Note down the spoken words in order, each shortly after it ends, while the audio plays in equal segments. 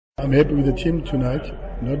I'm happy with the team tonight,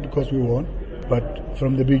 not because we won, but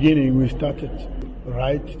from the beginning we started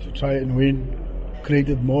right to try and win,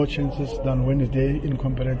 created more chances than Wednesday in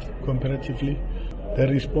comparatively. They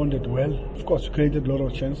responded well. Of course, created a lot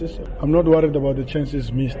of chances. I'm not worried about the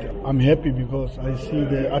chances missed. I'm happy because I see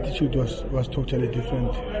the attitude was totally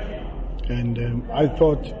different. And I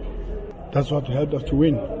thought that's what helped us to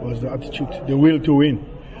win, was the attitude, the will to win.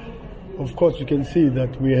 Of course, you can see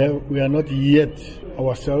that we are not yet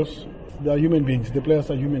ourselves. They are human beings. The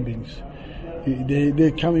players are human beings.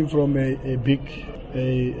 They're coming from a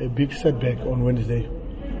big setback on Wednesday,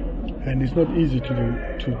 and it's not easy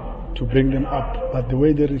to bring them up. But the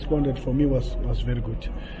way they responded for me was very good.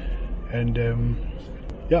 And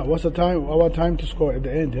it was our time to score at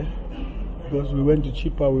the end, because we went to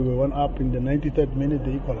Chippa. We were one up in the 93rd minute.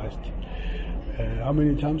 They equalized. How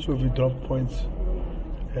many times have we dropped points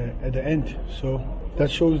at the end? So that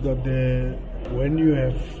shows that when you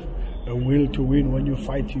have a will to win, when you're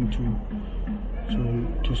fighting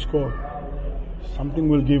to score, something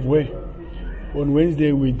will give way. On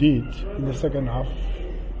Wednesday we did in the second half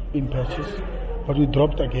in patches, but we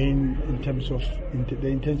dropped again in terms of the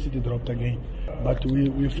intensity dropped again. But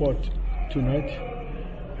we fought tonight,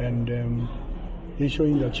 and they're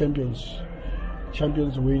showing that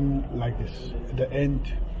champions win like this. At the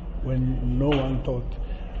end, when no one thought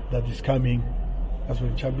that is coming, that's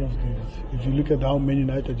when champions do it. If you look at how Man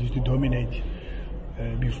United used to dominate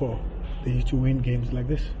before, they used to win games like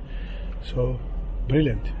this. So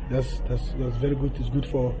brilliant. That's very good. It's good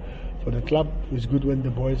for the club. It's good when the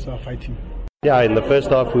boys are fighting. Yeah, in the first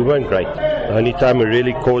half we weren't great. The only time we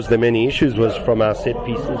really caused them any issues was from our set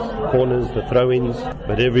pieces, corners, the throw-ins.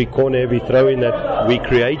 But every corner, every throw-in that we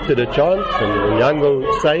created a chance, and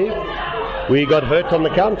Nyango saved, we got hurt on the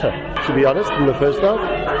counter. To be honest, in the first half,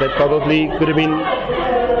 they probably could have been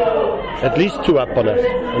at least 2 up on us,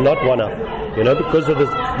 and not 1 up. Because of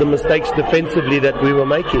the mistakes defensively that we were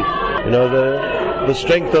making. The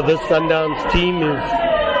strength of this Sundowns team is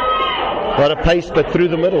not a pace, but through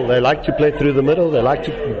the middle. They like to play through the middle. They like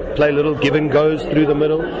to play little give and goes through the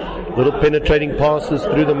middle, little penetrating passes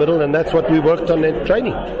through the middle, and that's what we worked on in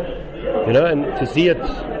training. And to see it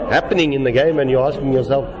happening in the game, and you're asking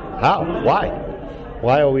yourself, how?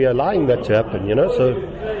 Why are we allowing that to happen? So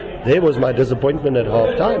there was my disappointment at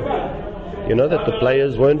half time. That the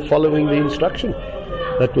players weren't following the instruction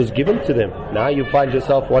that was given to them. Now you find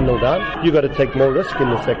yourself 1-0 down. You've got to take more risk in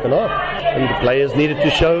the second half. And the players needed to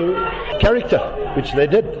show character, which they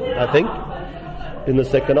did, I think. In the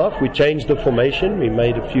second half, we changed the formation. We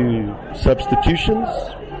made a few substitutions.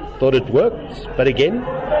 Thought it worked. But again,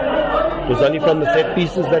 it was only from the set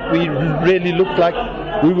pieces that we really looked like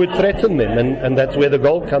we would threaten them. And that's where the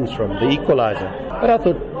goal comes from, the equalizer. But I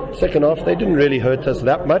thought, second half, they didn't really hurt us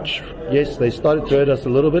that much. Yes, they started to hurt us a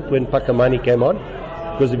little bit when Pakamani came on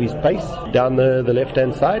because of his pace down the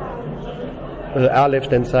left-hand side. Our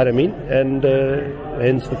left-hand side, I mean. And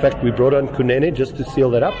hence the fact we brought on Kunene just to seal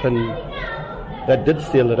that up. And that did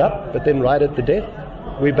seal it up. But then right at the death,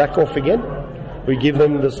 we back off again. We give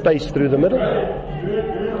them the space through the middle.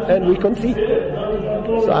 And we concede.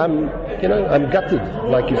 So I'm gutted.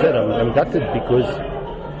 Like you said, I'm gutted because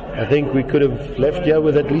I think we could have left here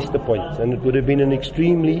with at least a point, and it would have been an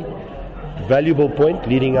extremely valuable point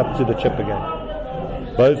leading up to the Chippa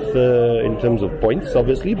game. Both in terms of points,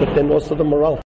 obviously, but then also the morale.